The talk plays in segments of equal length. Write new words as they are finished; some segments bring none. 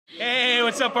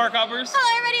What's up, Park Hoppers? Hello,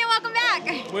 everybody, and welcome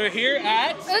back. We're here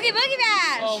at Oogie Boogie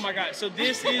Bash. Oh my God! So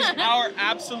this is our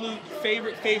absolute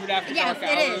favorite after dark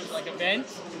hours like event.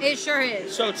 It sure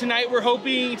is. So tonight we're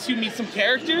hoping to meet some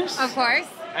characters. Of course.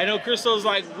 I know Crystal's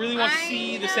like really wants to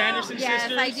see the Sanderson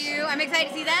sisters. Yes, I do. I'm excited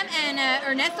to see them and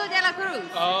Ernesto de la Cruz.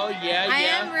 Oh yeah, I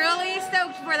am really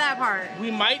stoked for that part.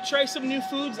 We might try some new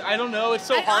foods. I don't know. It's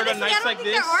so hard honestly, on nights like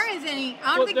this. There aren't any.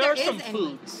 I don't think there is some any.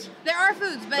 foods. There are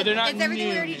foods, but they're not it's everything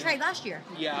new. we already tried last year.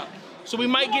 Yeah. So we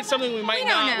might get something, we might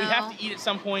not. We have to eat at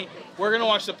some point. We're gonna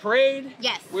watch the parade.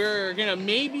 Yes. We're gonna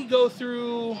maybe go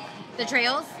through the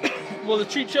trails. Well, the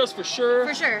treat trails for sure.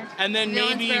 For sure. And then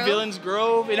maybe Villains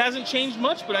Grove. It hasn't changed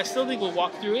much, but I still think we'll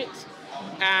walk through it.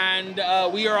 And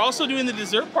we are also doing the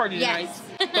dessert party tonight.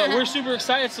 Yes. But we're super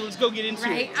excited, so let's go get into it.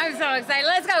 Right. I'm so excited.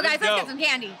 Let's go, guys. Let's get some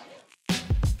candy.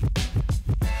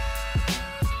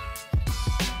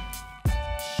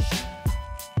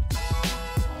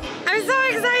 I'm so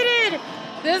excited!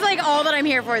 This is like all that I'm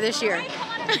here for this year.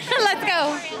 Let's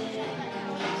go.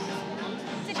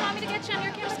 Did you want me to get you on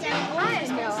your camera?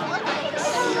 Let's go. Oh,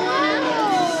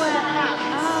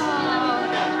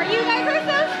 you guys are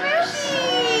so squishy!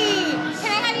 Can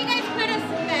I have you guys put a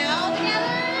spell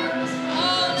together?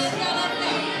 Oh, let's go, let's go.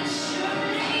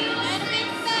 And a big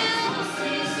spell.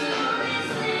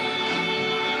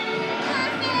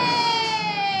 Perfect!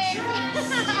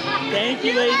 Thank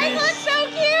you, ladies. You guys look so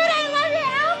cute. I love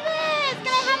your outfits.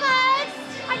 Can I have hugs?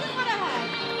 I just want a hug.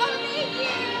 Oh, thank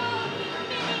you.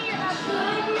 Minnie, you're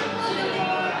absolutely beautiful today.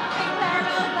 I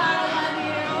love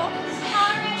you.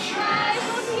 All right, guys.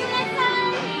 We'll see you next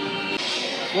time.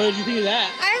 What did you think of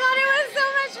that? I thought it was so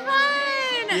much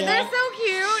fun. Yeah. They're so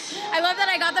cute. I love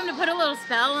that I got them to put a little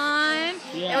spell on.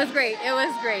 Yeah. It was great. It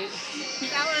was great.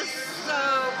 That was so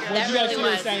good. What did you guys think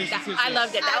of the Sanderson sisters? I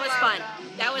loved it. That was fun.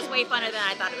 That was way funner than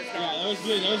I thought it was going to be. Yeah, that was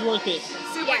good. That was worth it.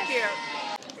 Super cute.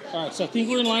 All right, so I think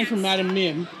we're in line for Madam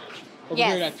Mim over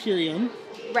here at Hyperion.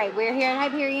 Right, we're here at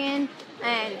Hyperion,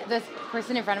 and this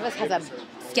person in front of us has a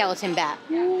skeleton bat.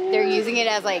 They're using it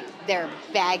as like their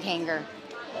bag hanger.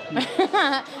 But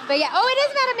yeah, oh, it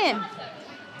is Madam Mim.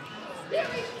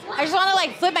 I just want to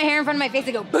like flip my hair in front of my face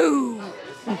and go boo.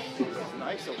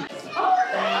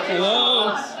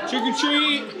 Hello, trick or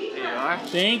treat. Here you are.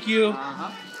 Thank you.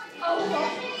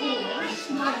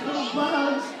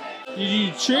 Did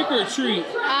you trick or treat?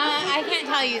 I can't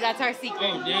tell you. That's our secret.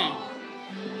 Oh, damn.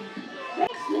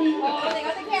 Oh, they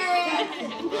got the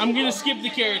carrots. I'm gonna skip the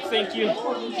carrots, thank you.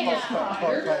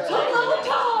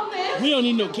 We don't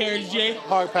need no carrots, Jay.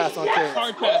 Hard pass on carrots.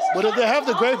 Hard pass. But if they have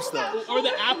the grapes though. Or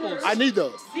the apples. I need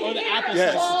those. Or the apples.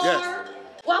 Yes, yes.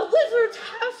 Well, wizards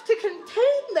have to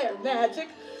contain their magic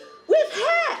with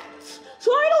hats.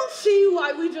 So I don't see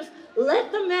why we just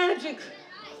let the magic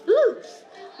loose.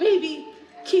 Maybe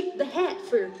keep the hat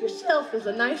for yourself as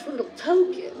a nice little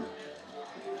token.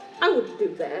 I wouldn't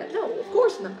do that. No, of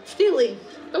course not. Stealing,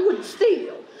 I wouldn't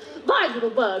steal. Bye, little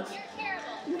bugs.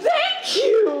 Thank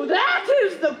you! That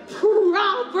is the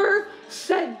proper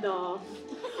send-off.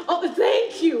 Oh,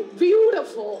 thank you.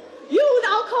 Beautiful.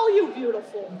 I'll call you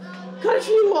beautiful. Because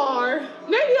you are.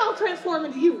 Maybe I'll transform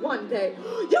into you one day.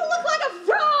 You look like a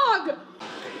frog!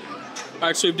 All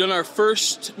right, so we've done our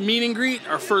first meet and greet,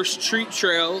 our first treat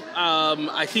trail.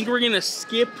 I think we're gonna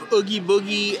skip Oogie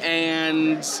Boogie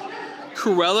and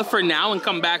Cruella for now and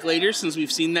come back later since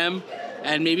we've seen them,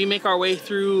 and maybe make our way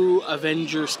through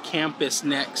Avengers Campus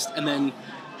next and then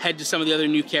head to some of the other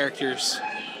new characters.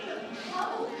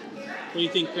 What do you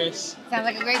think, Chris? Sounds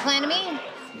like a great plan to me.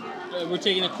 We're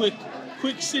taking a quick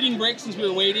sitting break since we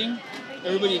were waiting.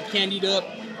 Everybody had candied up.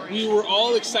 We were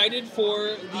all excited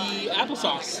for the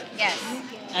applesauce. Yes.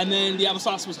 And then the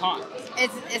applesauce was hot.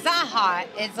 It's not hot.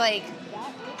 It's like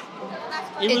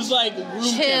It was like room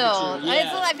chill. temperature.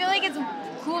 Yeah. I feel like it's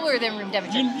cooler than room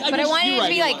temperature. But I guess wanted you're it to right,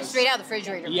 be it like was. straight out the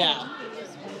refrigerator. Yeah.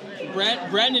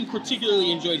 Brandon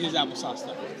particularly enjoyed his applesauce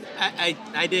though.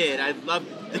 I did. I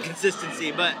loved the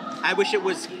consistency, but I wish it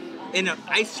was in an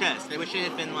ice chest. I wish it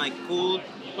had been like cooled.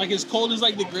 Like as cold as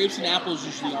like the grapes and apples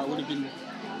usually are. Would have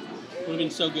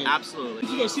been so good. Absolutely.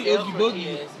 You go see Oogie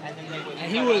Boogie,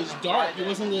 and he was dark. It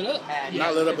wasn't lit up.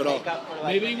 Not lit up at all.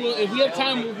 Maybe we'll, if we have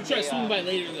time, we'll try to swing by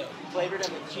later though.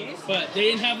 But they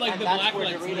didn't have like the black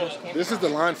lights lit up. This is the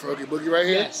line for Oogie Boogie right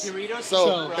here. Yes.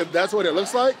 So if that's what it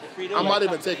looks like, I'm not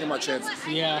even taking my chances.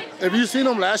 Yeah. If you seen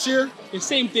them last year, the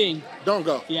same thing. Don't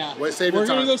go. Yeah. Wait, save your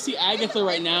time. We're gonna go see Agatha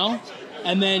right now,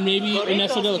 and then maybe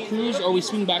Ernesto de la Cruz, or we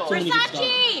swing back to when it gets dark.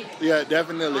 Yeah,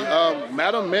 definitely.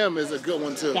 Madam Mim is a good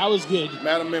one too. That was good.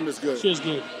 Madam Mim is good. She was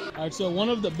good. All right, so one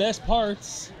of the best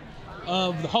parts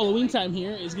of the Halloween time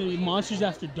here is gonna be Monsters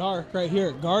After Dark right here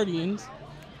at Guardians.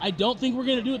 I don't think we're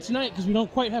gonna do it tonight because we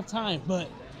don't quite have time, but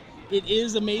it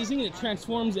is amazing and it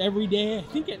transforms every day, I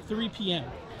think at 3 p.m.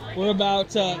 We're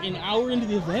about an hour into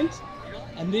the event,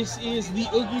 and this is the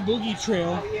Oogie Boogie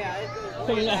Trail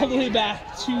coming all the way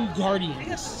back to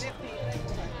Guardians.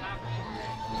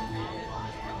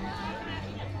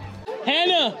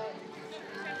 Hannah!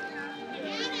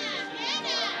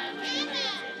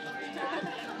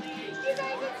 You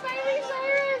guys, it's Miley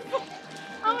Cyrus!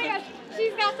 Oh my gosh,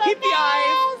 she's got the Keep the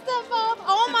eyes. best of both.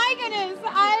 Oh my goodness,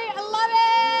 I love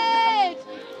it!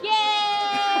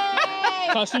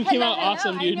 Yay! Costume came out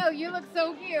awesome, dude. I know, you look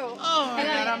so cute. Oh my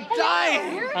God, I'm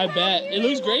dying. I bet. It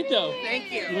looks great though.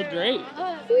 Thank you. You look great.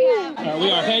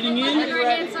 We are heading in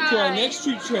to our next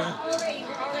street trail.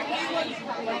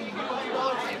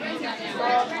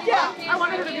 Yeah, I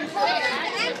wanted her to do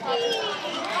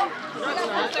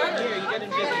Here, you get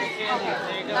invisible candy.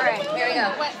 There you go. All right, here we go.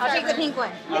 I'll take the pink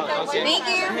one. Thank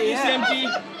you. It's empty.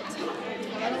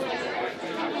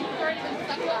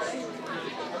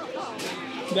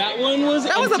 That one was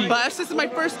That was empty. a bust. This is my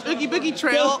first Oogie Boogie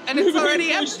Trail, and it's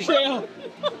already empty. Trail.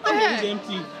 It was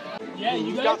empty. Yeah,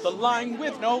 you guys. Got the line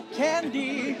with no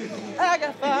candy.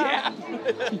 Agatha. Yeah.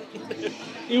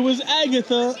 It was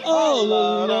Agatha all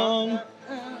along.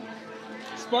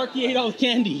 Sparky ate all the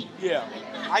candy. Yeah.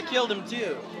 I killed him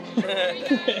too.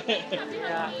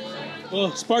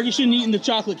 Well, Sparky shouldn't have eaten the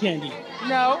chocolate candy.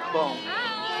 No. Boom.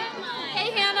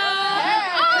 Hey, Hannah!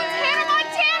 Oh, it's Hannah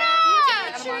Montana!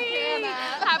 Montana.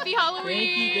 Happy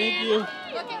Halloween! Thank you.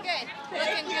 Looking good.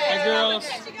 Looking good. Hi, girls.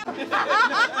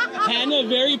 Hannah,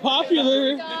 very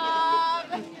popular.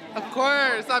 Of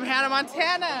course, I'm Hannah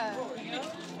Montana.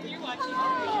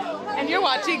 And you're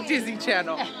watching Disney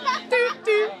Channel. Doot,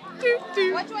 doot, doot,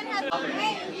 doot. Which one has...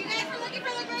 Hey, you guys were looking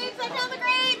for the grapes. I found the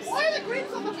grapes. Why are the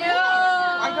grapes on the floor? No.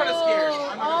 I'm kind of scared.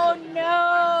 Oh,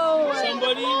 no.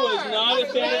 Somebody was not a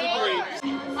fan of the grapes.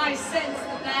 I sense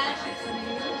the magic from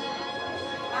you.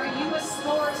 Are you a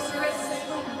sorceress?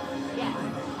 Yes.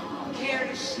 Care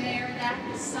to share that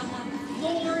with someone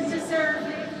more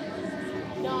deserving?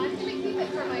 No, I'm gonna keep it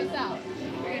for myself.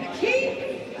 You're gonna keep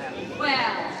it?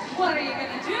 Well, what are you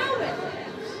gonna do with it?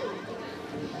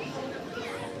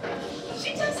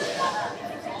 She doesn't know.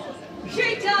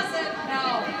 She doesn't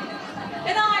know.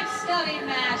 And I've studied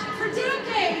magic for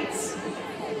decades.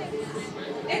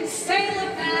 In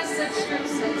Salem,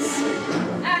 Massachusetts,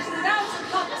 after that was a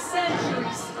couple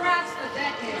centuries, scratch the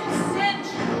decades,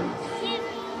 centuries.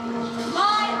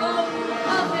 My own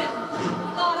puppet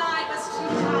thought I was too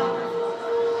powerful.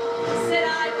 Said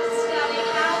I would study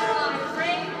outline,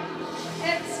 frame,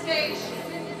 and station.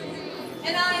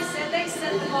 And I said they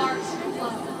set the bar too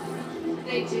low.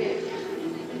 They did.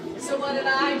 So what did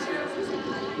I do?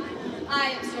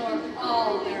 I absorbed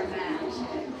all their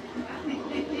magic.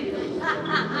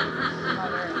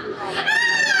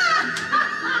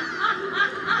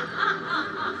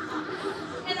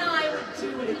 And I would do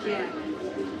it again.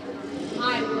 I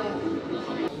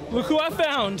would. Look who I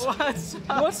found.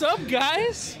 What's up,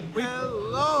 guys? We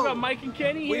Hello. got Mike and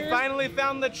Kenny We here. finally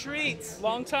found the treats.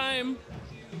 Long time.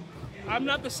 I'm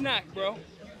not the snack, bro.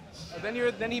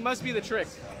 Then he must be the trick.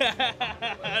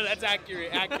 That's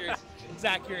accurate. It's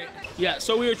accurate. Yeah,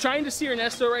 so we were trying to see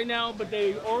Ernesto right now, but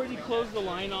they already closed the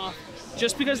line off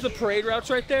just because the parade route's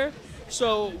right there.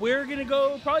 So we're gonna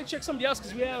go probably check somebody else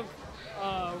because we have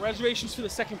reservations for the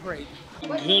second parade.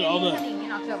 Good, all the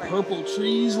purple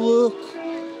trees look,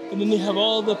 and then they have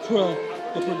all the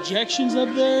projections up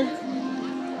there.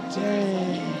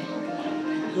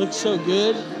 Dang, looks so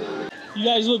good. You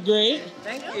guys look great.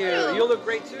 Thank you. You look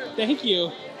great too. Thank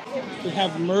you. We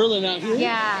have Merlin out here.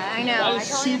 Yeah, I know. That is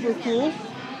super cool.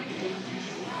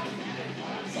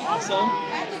 It's awesome.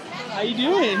 How you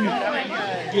doing?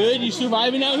 Good. You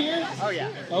surviving out here? Oh yeah.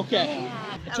 Okay.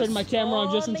 I turned my camera on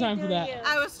just in time for that.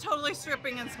 I was totally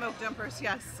stripping in smoke jumpers.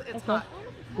 Yes, it's hot.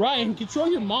 Ryan, control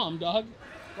your mom, dog.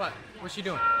 What? What's she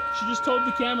doing? She just told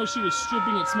the camera she was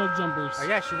stripping at smoke jumpers. Oh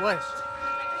yeah, she was.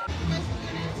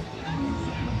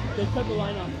 They cut the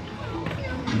line off.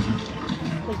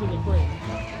 Because of the break.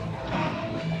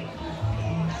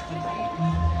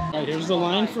 All right, here's the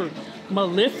line for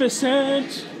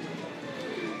Maleficent.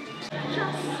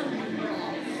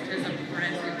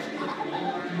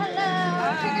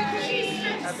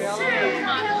 Happy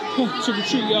Halloween. Trick or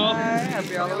treat, y'all.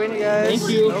 Happy Halloween, you guys. Thank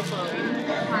you.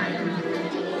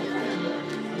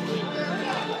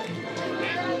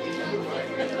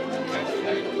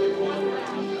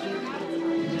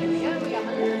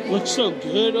 Looks so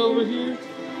good over here.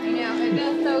 I know, it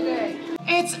feels so good.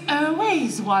 It's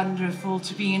always wonderful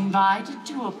to be invited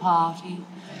to a party.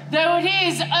 though it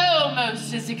is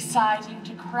almost as exciting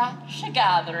to crash a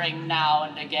gathering now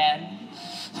and again.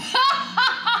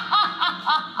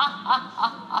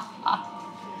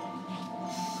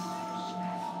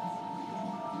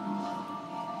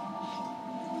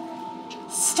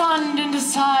 Stunned into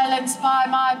silence by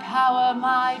my power,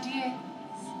 my dears,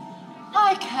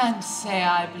 I can't say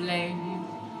I blame you,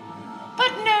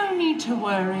 but no need to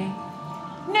worry.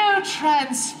 No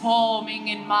transforming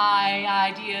in my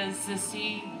ideas this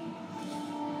evening.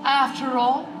 After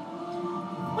all,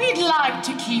 we'd like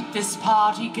to keep this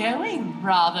party going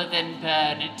rather than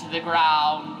burn it to the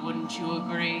ground, wouldn't you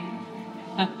agree?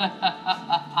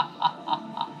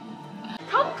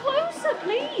 Come closer,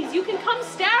 please. You can come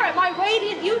stare at my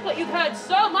radiant youth that you've heard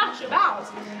so much about.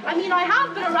 I mean, I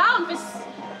have been around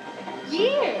for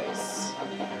years,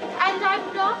 and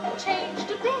I've not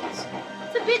changed a bit.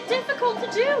 It's a bit difficult to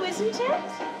do, isn't it?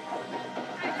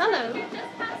 Hello.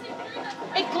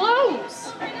 It glows.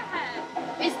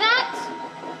 Is that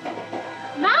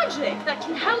magic that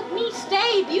can help me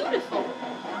stay beautiful?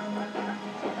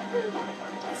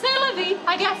 C'est la vie.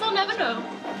 I guess I'll never know.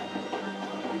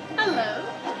 Hello.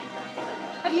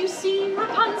 Have you seen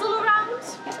Rapunzel around?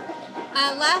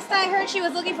 Last I heard, she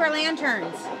was looking for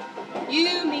lanterns.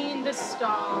 You mean the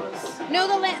stars? No,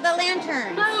 the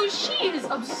lanterns. No, she is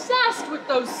obsessed with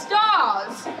those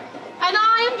stars. And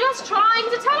I am just trying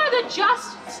to tell her that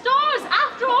just stars.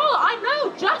 After all, I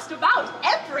know just about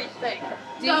everything.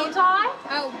 Don't I?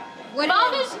 Oh, what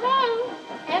Mothers know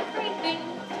everything.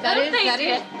 That Don't is, they, that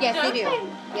dear? is? Yes, Don't they do.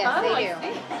 Yes, Oh, they I do.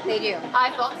 see. They do.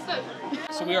 I thought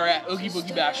so. So we are at Oogie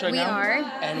Boogie Bash right We now. are.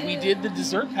 And we did the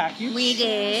dessert package. We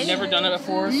did. Never done it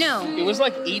before. No. It was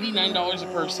like $89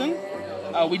 a person.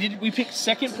 We picked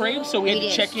second parade, so we had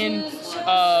to check in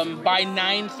by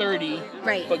 9:30.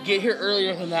 Right. But get here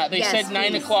earlier than that. They Yes, said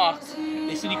 9 please. o'clock.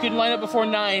 They said you couldn't line up before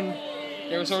 9.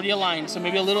 There was already a line, so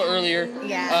maybe a little earlier.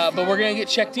 Yeah. But we're gonna get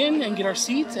checked in and get our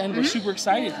seats, and we're super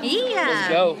excited. Yeah. Let's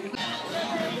go.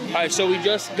 All right, so we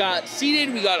just got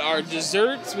seated. We got our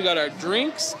desserts. We got our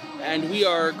drinks, and we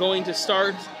are going to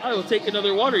start. I will take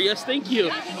another water. Yes, thank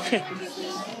you.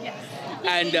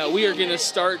 And we are gonna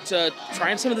start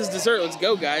trying some of this dessert. Let's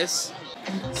go, guys.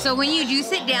 So when you do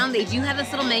sit down, they do have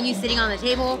this little menu sitting on the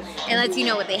table and lets you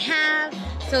know what they have.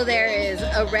 So there is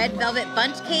a red velvet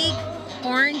bundt cake,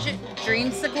 orange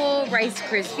dreamsicle Rice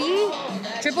Krispie,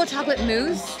 triple chocolate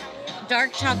mousse,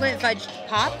 dark chocolate fudge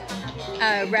pop,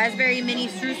 raspberry mini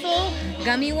streusel,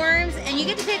 gummy worms, and you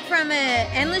get to pick from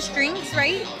endless drinks,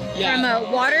 right? Yeah.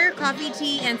 From water, coffee,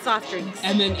 tea, and soft drinks.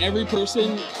 And then every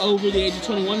person over the age of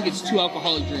 21 gets 2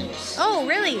 alcoholic drinks. Oh,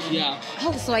 really? Yeah.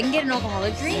 Oh, so I can get an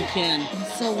alcoholic drink? You can.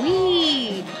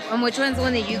 Sweet. And which one's the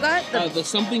one that you got? The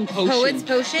something potion. Poet's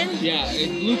Potion? Yeah,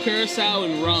 and blue curacao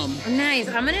and rum. Nice.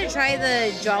 I'm gonna try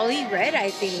the Jolly Red, I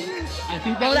think. I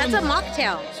think that that's one- a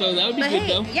mocktail. So that would be But good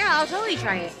hey, though. yeah, I'll totally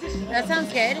try it. That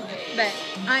sounds good. But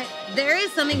there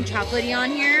is something chocolatey on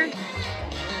here,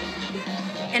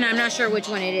 and I'm not sure which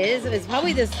one it is. It's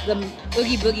probably the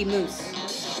Oogie Boogie Mousse.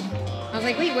 I was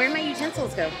like, wait, where did my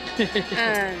utensils go?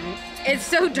 It's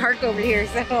so dark over here,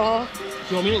 so. Do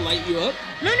you want me to light you up?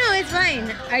 No, it's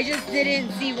fine. I just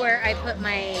didn't see where I put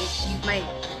my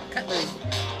cutlery.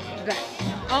 But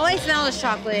all I smell is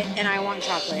chocolate, and I want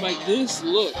chocolate. Like, this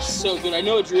looks so good. I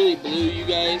know it's really blue, you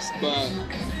guys, but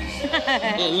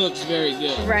it looks very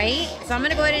good. Right? So I'm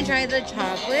gonna go ahead and try the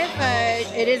chocolate,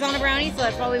 but it is on a brownie, so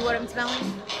that's probably what I'm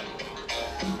smelling.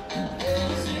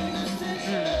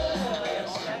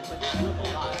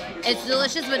 It's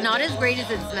delicious, but not as great as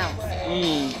it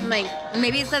smells. Like,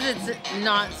 maybe it's because it's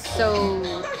not so...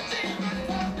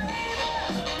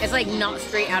 It's like not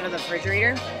straight out of the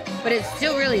refrigerator, but it's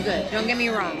still really good. Don't get me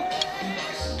wrong.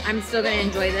 I'm still gonna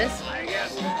enjoy this.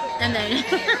 And then...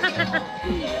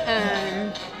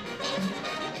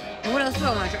 and what else do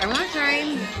I want to try? I want to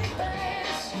try...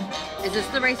 Is this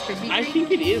the Rice Krispie treat? I think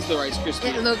it is the Rice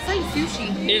Krispie. It looks like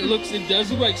sushi. It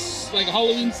does look like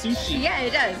Halloween sushi. Yeah,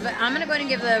 it does. But I'm gonna go ahead and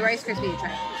give the Rice Krispie a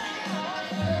try.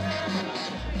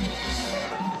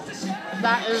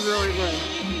 That is really good.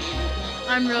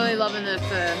 I'm really loving this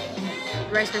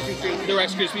Rice Krispie treat. The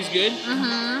Rice Krispie's good?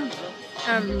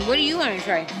 What do you want to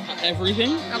try?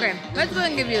 Everything. Okay, let's go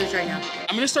ahead and give you a try now.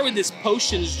 I'm gonna start with this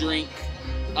potions drink.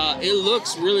 It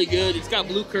looks really good. It's got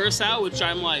blue curacao, which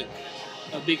I'm like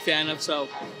a big fan of, so.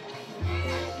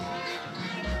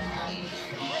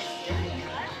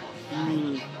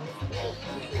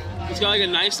 It's got like a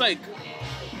nice, like,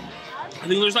 I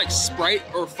think there's like Sprite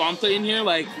or Fanta in here.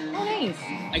 Like, Oh, nice.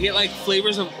 I get like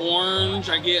flavors of orange.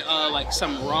 I get like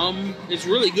some rum. It's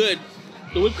really good.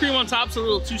 The whipped cream on top's a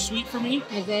little too sweet for me.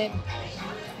 Is it?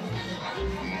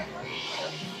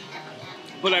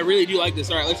 But I really do like this.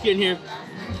 All right, let's get in here.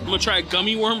 I'm gonna try a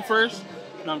gummy worm first.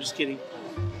 No, I'm just kidding.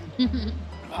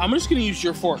 I'm just gonna use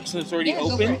your fork since it's already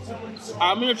open.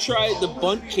 I'm gonna try the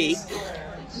bundt cake.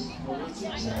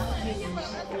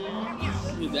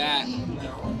 Look at that.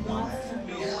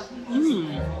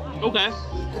 Okay.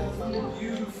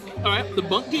 Alright, the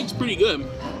bundt cake's pretty good.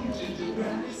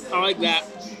 I like that.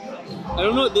 I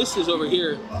don't know what this is over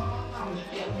here. Do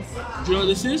you know what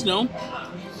this is? No?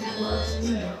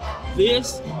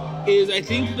 This is, I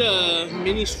think, the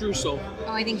mini streusel.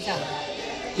 Oh, I think so.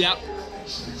 Yep.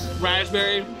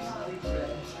 Raspberry.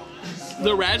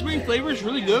 The raspberry flavor is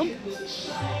really good,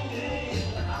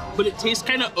 but it tastes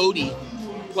kind of oaty,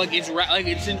 like it's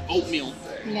in oatmeal.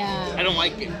 Yeah. I don't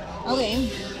like it. Okay.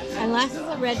 Unless it's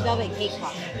a red velvet cake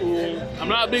pop. I'm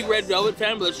not a big red velvet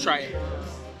fan, but let's try it.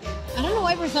 I don't know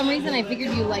why for some reason I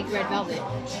figured you liked red velvet.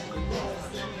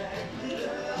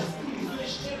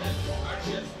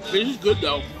 This is good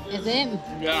though. Is it?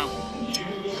 Yeah.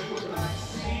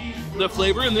 The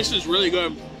flavor in this is really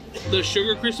good. The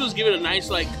sugar crystals give it a nice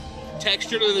like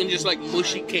texture other than just like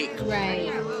mushy cake. Right.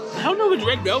 I don't know if it's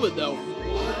red velvet though.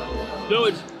 No,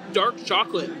 it's dark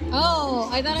chocolate. Oh,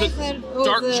 I thought I said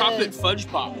dark chocolate fudge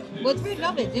pop. What's red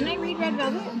velvet? Didn't I read red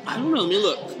velvet? I don't know. Let me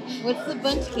look. What's the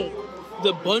bundt cake?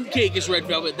 The bundt cake is red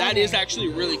velvet. That is actually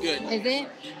really good. Is it?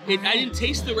 I didn't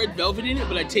taste the red velvet in it,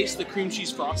 but I taste the cream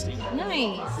cheese frosting.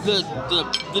 Nice.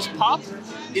 This pop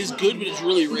is good, but it's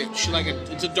really rich.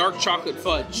 It's a dark chocolate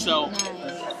fudge. So,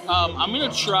 nice. I'm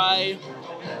gonna try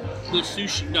the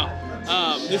sushi. No,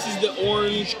 this is the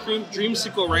orange cream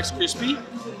dreamsicle Rice Krispie.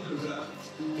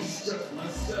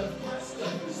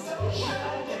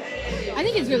 I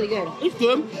think it's really good. It's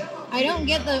good. I don't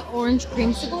get the orange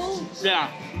creamsicle. Yeah.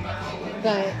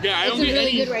 But yeah, it's a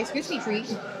really good Rice Krispie treat.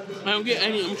 I don't get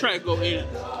any. I'm trying to go in it.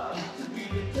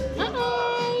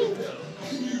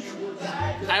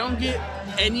 I don't get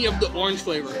any of the orange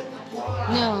flavor.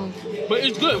 No. But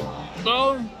it's good.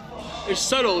 Oh, it's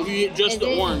subtle if you get just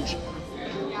the orange.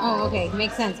 Oh, okay.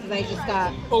 Makes sense because I just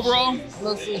got overall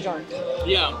mostly dark.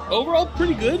 Yeah, overall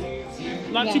pretty good.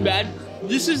 Not too bad.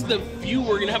 This is the view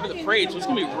we're gonna have at the parade, so it's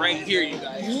gonna be right here, you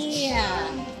guys.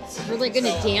 Yeah. We're like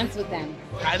gonna dance with them.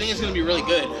 I think it's gonna be really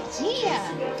good.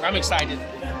 Yeah. I'm excited.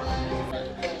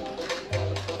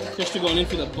 Just going in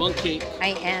for the bundt cake. I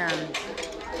am.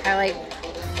 I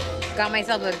got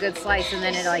myself a good slice and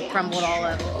then it crumbled all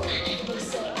up.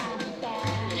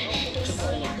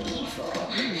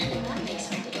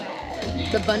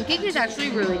 The bundt cake is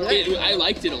actually really good. I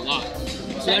liked it a lot.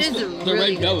 So that that's is the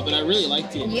really red velvet, but I really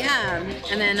liked it. Yeah,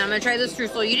 and then I'm gonna try the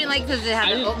streusel. You didn't like because it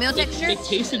had the oatmeal texture? It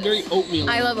tasted very oatmeal.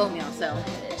 I love oatmeal, so.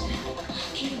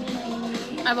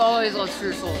 I've always loved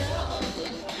streusel.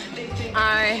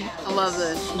 I love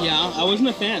this. Yeah, I wasn't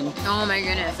a fan. Oh my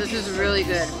goodness, this is really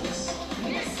good.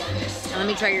 And let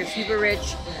me try your super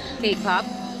rich cake pop.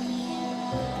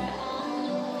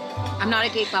 I'm not a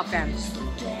cake pop fan.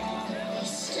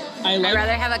 I'd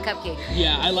rather have a cupcake.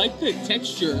 Yeah, I like the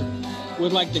texture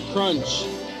with the crunch.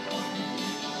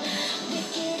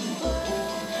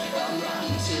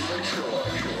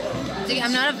 See,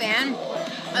 I'm not a fan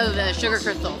of the sugar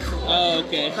crystals. Oh,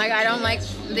 okay. I don't like,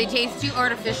 they taste too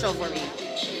artificial for me.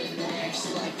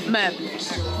 But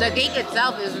the cake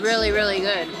itself is really, really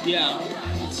good. Yeah.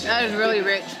 That is really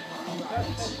rich.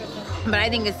 But I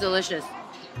think it's delicious.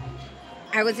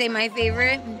 I would say my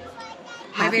favorite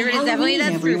is definitely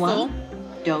that streusel.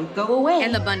 Don't go away.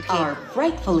 And the bundt cake. Our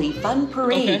frightfully fun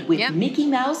parade with Mickey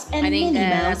Mouse and Minnie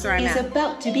Mouse is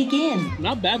about to begin.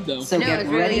 Not bad though. So get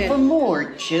ready for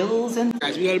more chills and.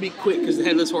 Guys, we gotta be quick because the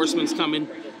Headless Horseman's coming,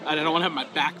 and I don't want to have my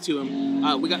back to him.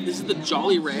 This is the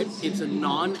Jolly Red. It's a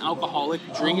non-alcoholic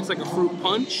drink. It's like a fruit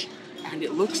punch, and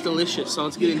it looks delicious. So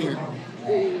let's get in here.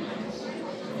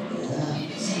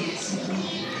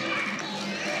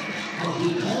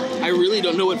 I really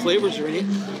don't know what flavors are in it,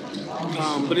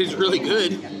 but it's really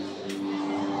good.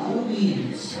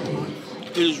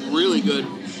 It is really good.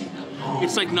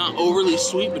 It's not overly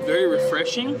sweet, but very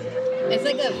refreshing. It's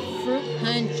like a fruit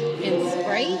punch and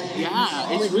Sprite. Yeah,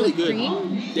 it's really good.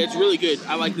 Yeah, it's really good.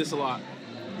 I like this a lot.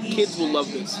 Kids will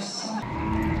love this.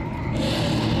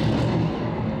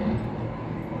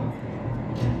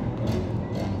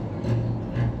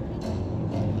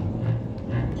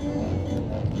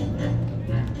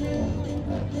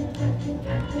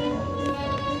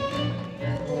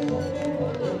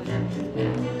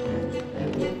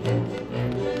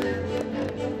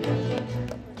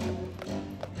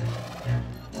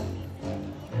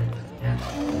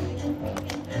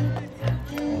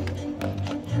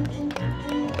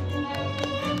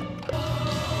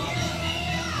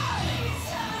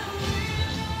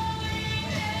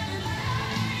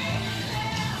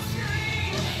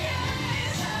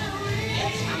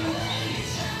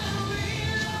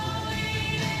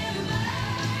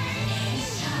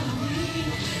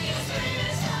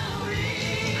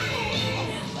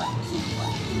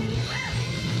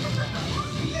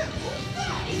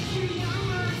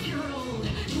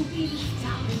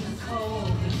 Down in the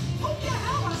cold. Hope you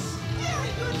have a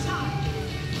very good time.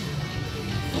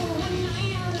 For 1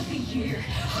 night out of the year,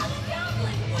 I'm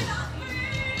gambling without me.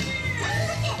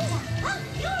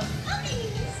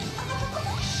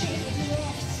 Shake it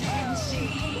left and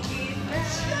shake it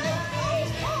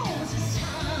right. Oh, it's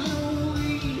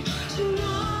Halloween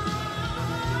tonight.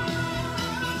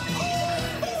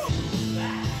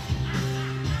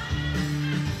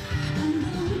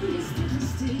 Another wind is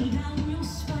still down your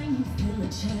spine, you feel a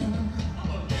chill.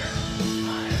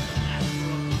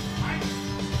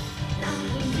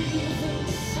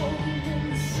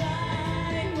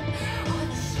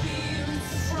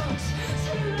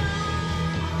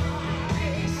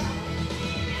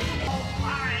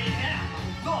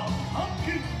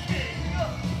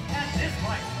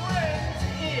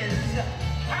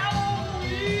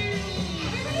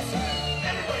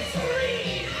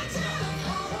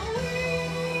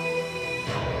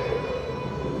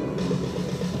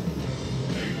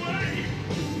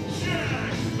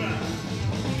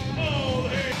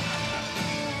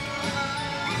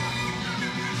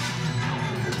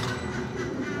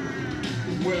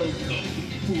 Welcome,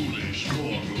 foolish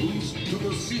mortals, to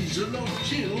the season of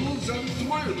chills and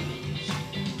thrills.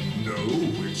 No,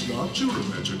 it's not your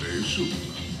imagination.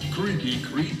 Creepy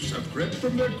creeps have crept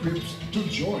from their crypts to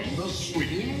join the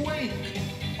swinging wake.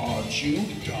 Aren't you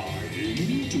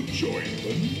dying to join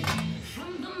them?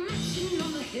 From the mansion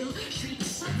on the hill,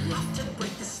 shrieks of laughter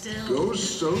break the still.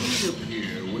 Ghosts only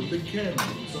appear when the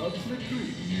candles are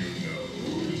flickering, you know.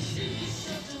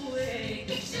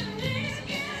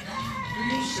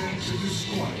 You sense a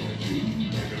disquieting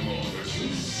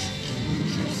metamorphosis.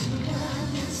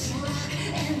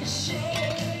 And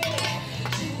shake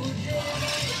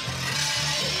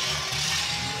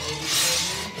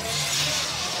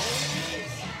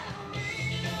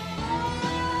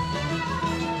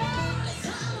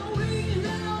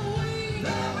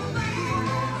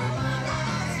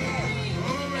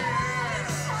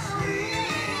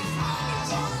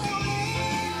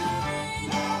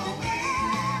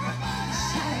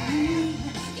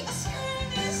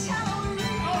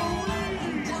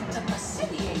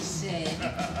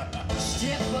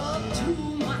step up to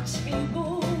my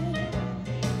table.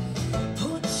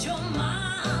 Put your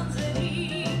minds at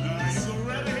ease.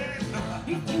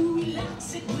 If you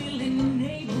relax, it will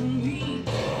enable me.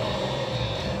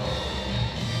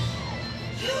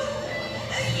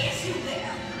 Yes, you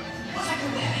there. What are you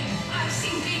wearing? I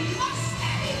simply must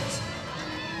have it.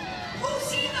 Who's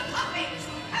seen the puppet?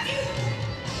 Have you?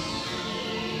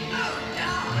 Oh,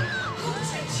 no. Who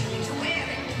sent you into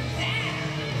wearing that?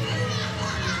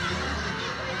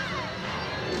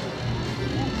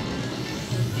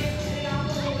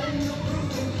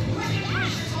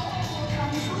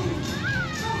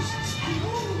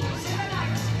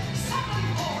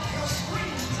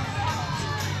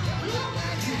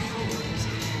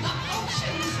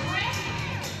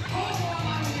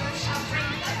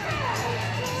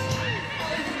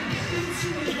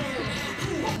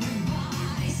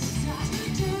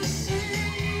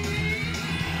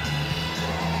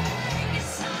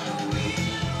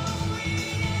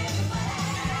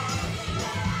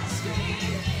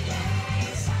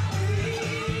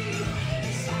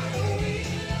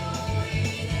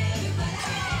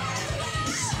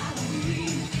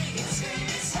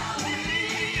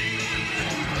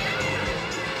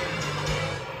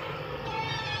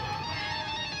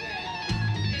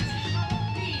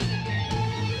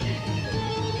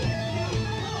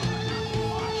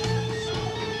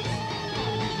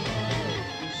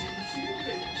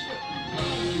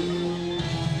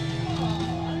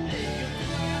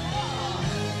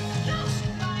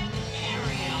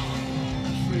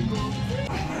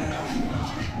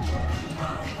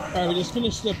 All right, we just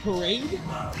finished the parade.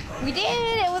 We did.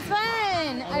 It was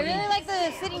fun. I really like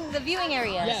the viewing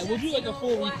area. Yeah, we'll do like a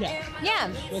full recap.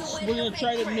 Yeah. We're gonna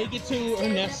try to make it to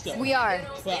Ernesto. We are.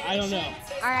 But I don't know.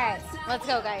 All right, let's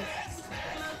go, guys.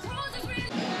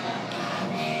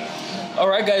 All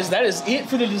right, guys, that is it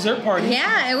for the dessert party.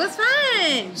 Yeah, it was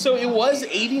fun. So it was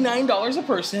 $89 a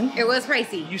person. It was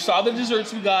pricey. You saw the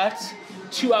desserts we got.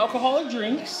 2 alcoholic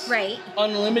drinks. Right.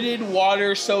 Unlimited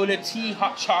water, soda, tea,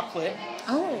 hot chocolate.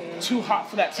 Oh. Too hot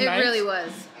for that tonight. It really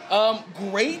was.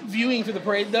 Great viewing for the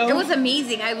parade, though. It was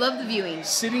amazing. I love the viewing.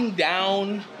 Sitting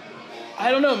down. I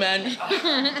don't know, man.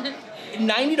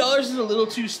 $90 is a little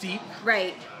too steep.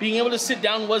 Right. Being able to sit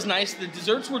down was nice. The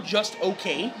desserts were just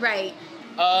okay. Right.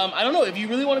 I don't know. If you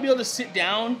really want to be able to sit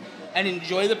down and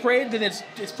enjoy the parade, then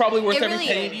it's probably worth every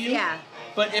penny to you. Yeah.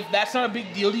 But if that's not a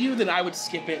big deal to you, then I would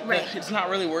skip it. Right. But it's not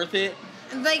really worth it.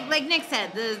 Like Nick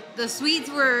said, the sweets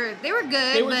were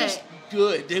good. They were just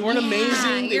good. They weren't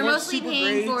amazing. They You're weren't mostly super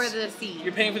paying great. for the seat.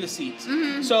 You're paying for the seats.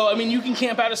 Mhm. So, I mean, you can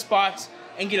camp out of spots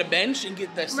and get a bench and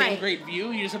get the same Right. great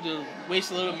view. You just have to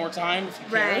waste a little bit more time if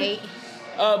you can. Right.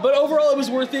 But overall, it was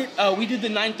worth it. We did the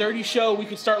 9:30 show. We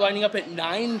could start lining up at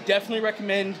 9. Definitely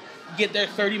recommend get there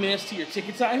 30 minutes to your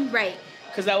ticket time. Right.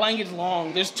 Because that line gets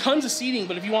long. There's tons of seating,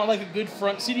 but if you want like a good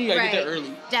front seating, you gotta get there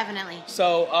early. Definitely.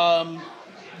 So,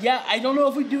 yeah, I don't know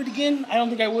if we'd do it again. I don't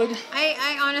think I would.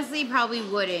 I honestly probably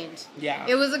wouldn't. Yeah.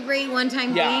 It was a great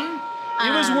one-time Yeah. thing.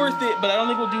 It was worth it, but I don't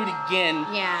think we'll do it again.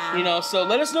 Yeah. You know, so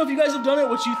let us know if you guys have done it,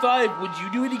 what you thought. Would you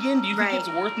do it again? Do you think it's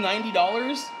worth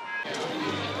 $90?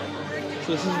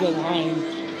 So this is the line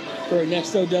for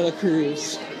Ernesto de la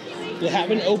Cruz. They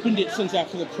haven't opened it since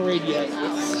after the parade yet.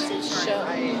 It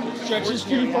stretches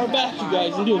pretty far back, you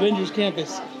guys, into Avengers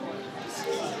Campus.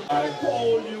 I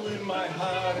hold you in my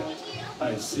heart.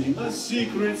 I sing a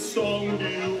secret song to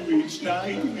you each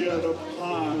night we are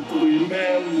apart.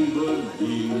 Remember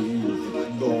me,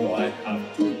 though I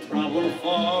have to travel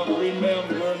far.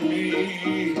 Remember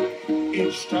me,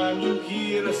 each time you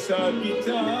hear a sad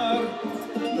guitar.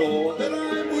 Know that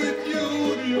I'm with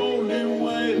you the only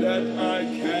way that I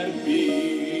can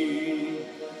be.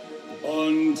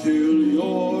 Until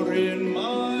you're in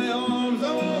my arms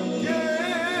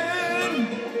again.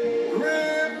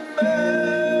 Remember.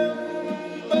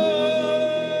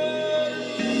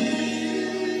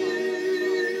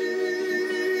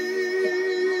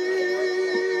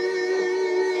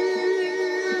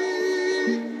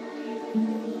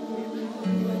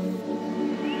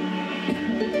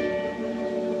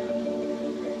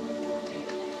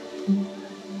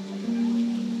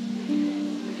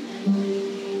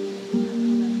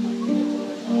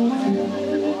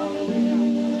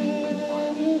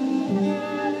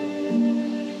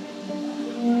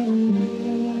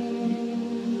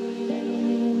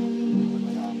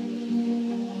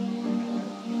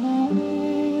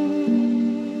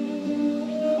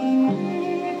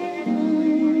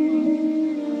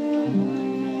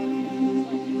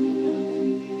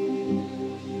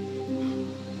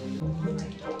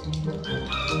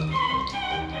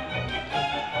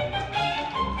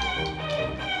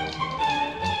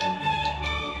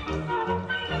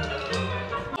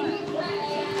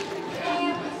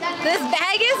 This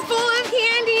bag is full of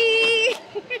candy.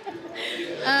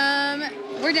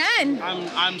 We're done.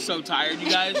 I'm so tired, you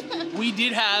guys. We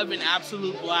did have an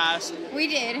absolute blast. We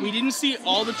did. We didn't see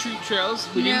all the treat trails.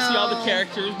 We didn't see all the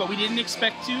characters, but we didn't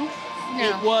expect to. No.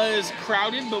 It was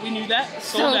crowded, but we knew that.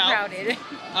 Sold out. Crowded.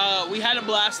 We had a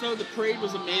blast though. The parade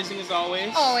was amazing as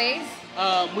always. Always.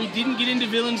 We didn't get into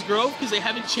Villains Grove because they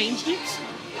haven't changed it.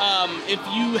 If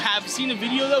you have seen a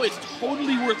video though, it's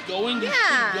totally worth going. You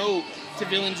should go to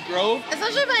Villains Grove.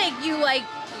 Especially if like you like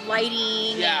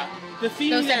lighting. Yeah. The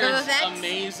theming there is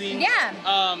amazing.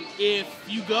 Yeah. If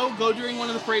you go during one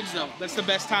of the parades though. That's the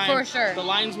best time. For sure. The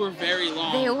lines were very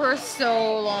long. They were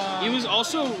so long. It was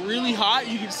also really hot.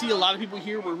 You can see a lot of people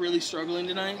here were really struggling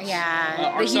tonight. Yeah. The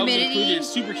Ourselves humidity. included. It's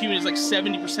super humid. It's like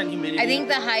 70% humidity. I think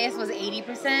the highest was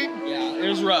 80%. Yeah, it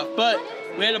was rough, but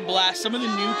we had a blast. Some of the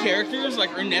new characters, like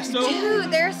Ernesto.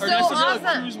 Dude, they're so Ernesto de la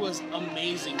awesome. Cruz was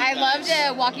amazing. I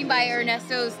loved walking by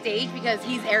Ernesto's stage because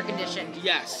he's air conditioned.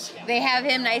 Yes. They have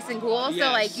him nice and cool, so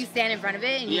Yes. like you stand in front of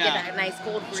it and you get that nice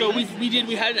cold breeze. So we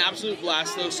had an absolute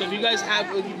blast though. So if you guys have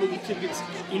Oogie Boogie tickets,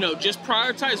 you know, just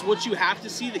prioritize what you have to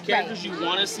see, the characters you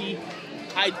want to see.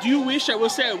 I will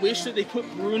say I wish that they put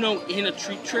Bruno in a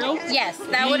treat trail. Yes,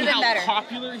 that would have been better. How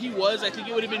popular he was, I think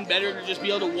it would have been better to just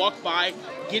be able to walk by,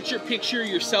 get your picture,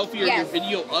 your selfie, or your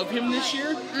video of him this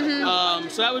year.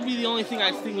 So that would be the only thing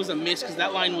I think was a miss because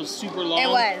that line was super long. It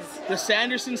was. The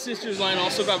Sanderson sisters line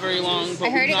also got very long. But I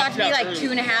heard we it got to be knocked like out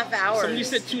 2.5 hours. Somebody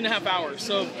said 2.5 hours.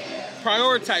 So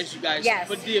prioritize, you guys. Yes.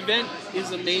 But the event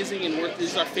is amazing and worth.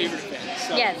 This is our favorite event.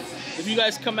 So yes. If you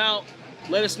guys come out,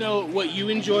 let us know what you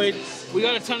enjoyed. We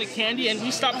got a ton of candy and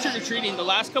we stopped trick-or-treating. The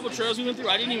last couple trails we went through,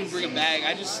 I didn't even bring a bag.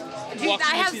 I just walked I in to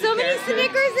have see so the many character.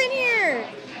 Snickers in here.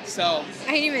 So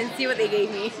I didn't even see what they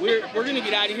gave me. we're gonna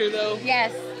get out of here though.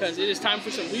 Yes. Because it is time for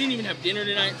some. We didn't even have dinner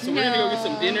tonight, so we're gonna go get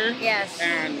some dinner. Yes.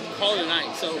 And call it a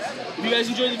night. So if you guys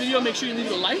enjoyed the video, make sure you leave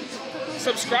it a like,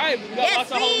 subscribe. We got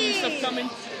lots of Halloween stuff coming.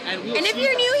 And we will if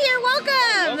you're new here,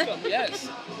 welcome. Welcome. Yes.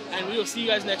 And we will see you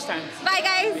guys next time. Bye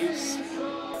guys. Peace.